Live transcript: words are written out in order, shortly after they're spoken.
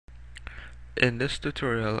In this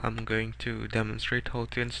tutorial, I'm going to demonstrate how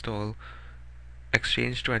to install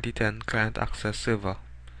Exchange 2010 Client Access Server.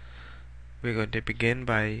 We're going to begin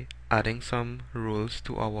by adding some rules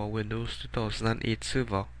to our Windows 2008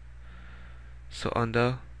 server. So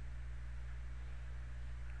under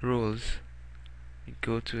Rules, you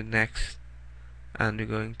go to Next, and we're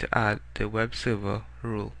going to add the Web Server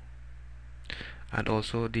rule and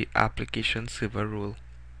also the Application Server rule.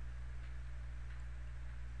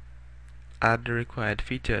 Add the required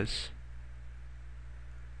features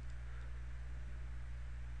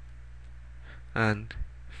and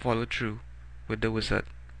follow through with the wizard.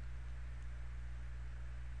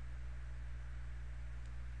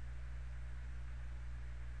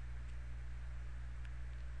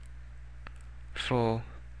 For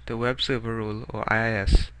the Web Server rule, or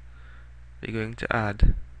IIS, we're going to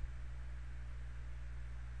add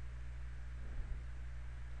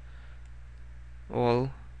all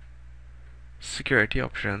security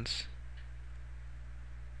options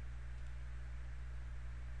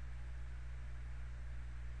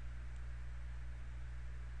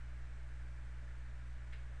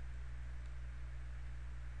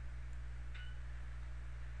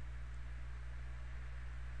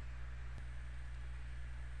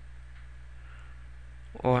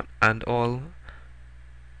and all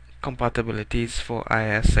compatibilities for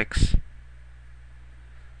IIS 6,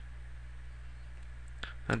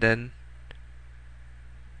 and then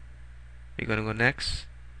we're going to go next.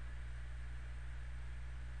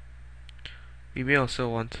 We may also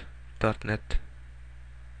want .NET.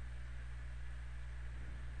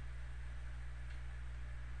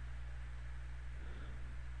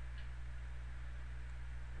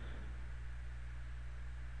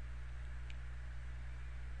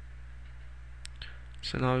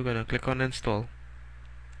 So now we're going to click on install,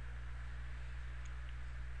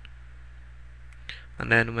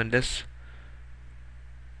 and then when this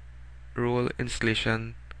rule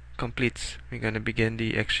installation completes, we're going to begin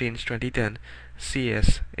the Exchange 2010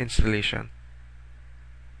 CAS installation.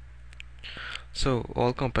 So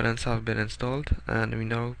all components have been installed, and we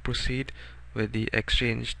now proceed with the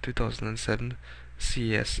Exchange 2007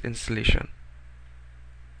 CAS installation.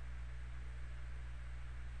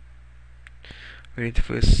 We need to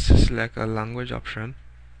first select a language option,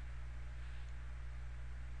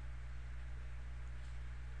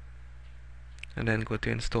 and then go to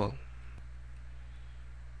install.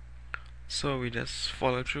 So we just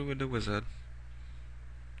follow through with the wizard,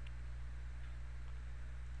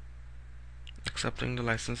 accepting the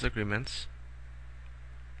license agreements,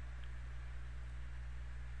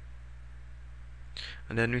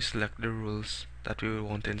 and then we select the rules that we will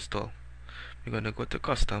want to install. We're going to go to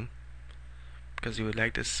custom because we would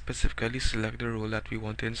like to specifically select the rule that we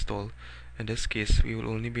want to install. In this case, we will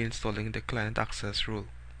only be installing the client access rule.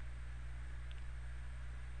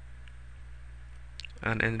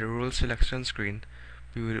 And in the rule selection screen,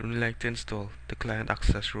 we would only like to install the client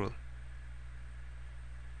access rule.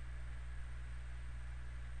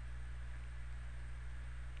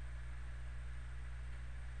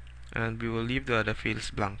 And we will leave the other fields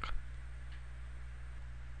blank.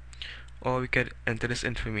 Or we can enter this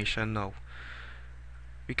information now.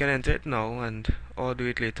 We can enter it now or do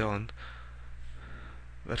it later on.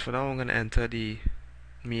 But for now, I'm going to enter the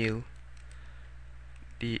mail,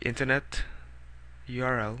 the internet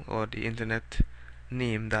URL, or the internet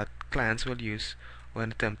name that clients will use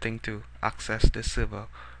when attempting to access the server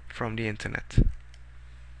from the internet.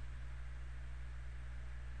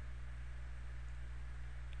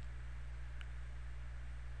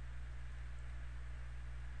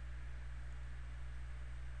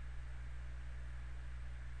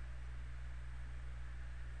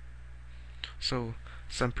 So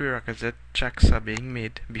some prerequisite checks are being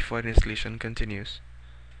made before the installation continues.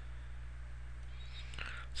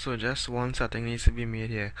 So just one setting needs to be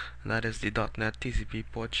made here, and that is the .NET TCP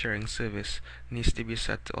port sharing service needs to be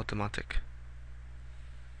set to automatic.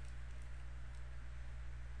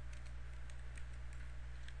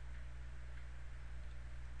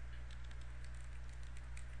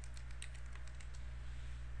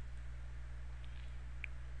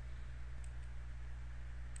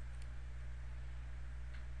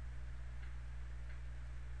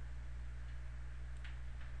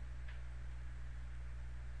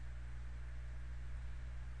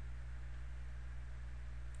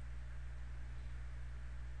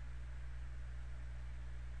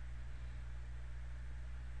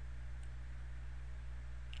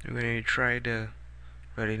 We're going to try the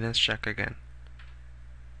readiness check again.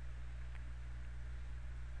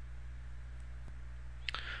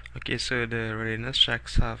 Okay, so the readiness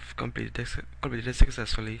checks have completed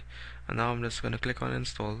successfully, and now I'm just going to click on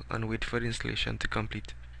install and wait for the installation to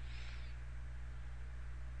complete.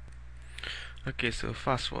 Okay, so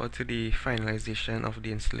fast forward to the finalization of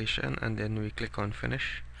the installation, and then we click on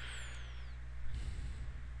finish.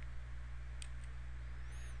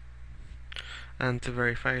 And to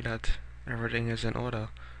verify that everything is in order,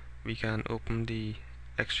 we can open the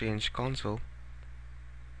Exchange console.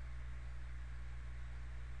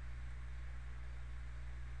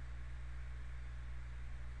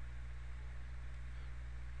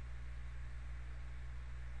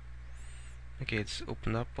 Okay, it's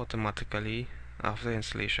opened up automatically after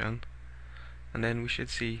installation, and then we should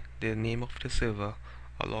see the name of the server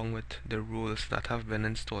along with the rules that have been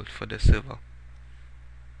installed for the server.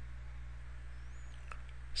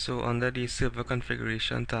 So under the server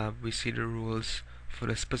configuration tab, we see the rules for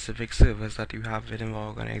the specific servers that you have within our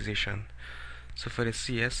organization. So for the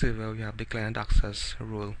CS server, we have the client access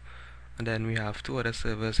rule, and then we have two other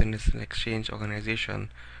servers in this Exchange organization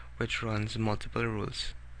which runs multiple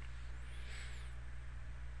rules.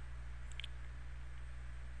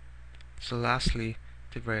 So lastly,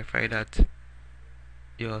 to verify that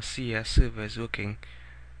your CS server is working,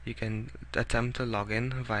 you can attempt to log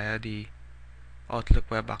in via the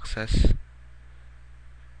Outlook Web Access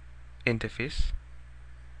interface.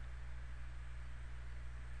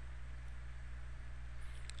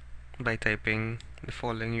 By typing the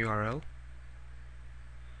following URL.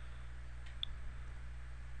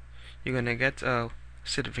 You're gonna get a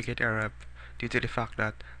certificate error due to the fact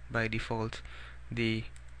that by default the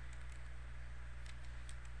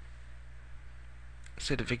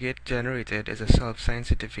certificate generated is a self-signed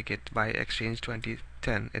certificate by Exchange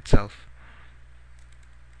 2010 itself.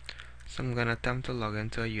 So I'm gonna attempt to log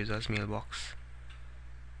into a user's mailbox,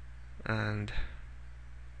 and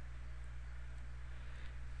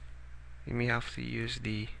you may have to use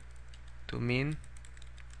the domain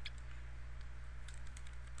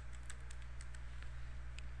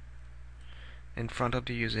in front of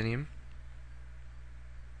the username.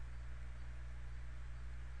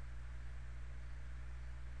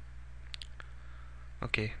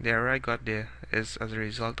 Okay, the error I got there is as a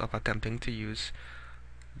result of attempting to use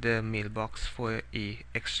the mailbox for a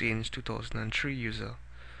Exchange 2003 user.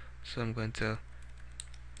 So I'm going to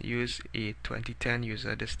use a 2010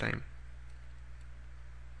 user this time.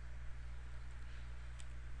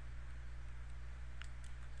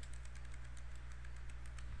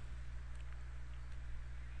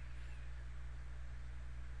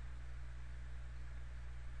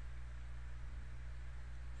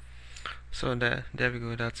 So there we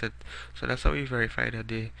go, that's it. So that's how we verify that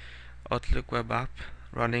the Outlook web app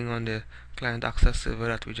running on the client access server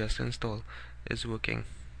that we just installed is working.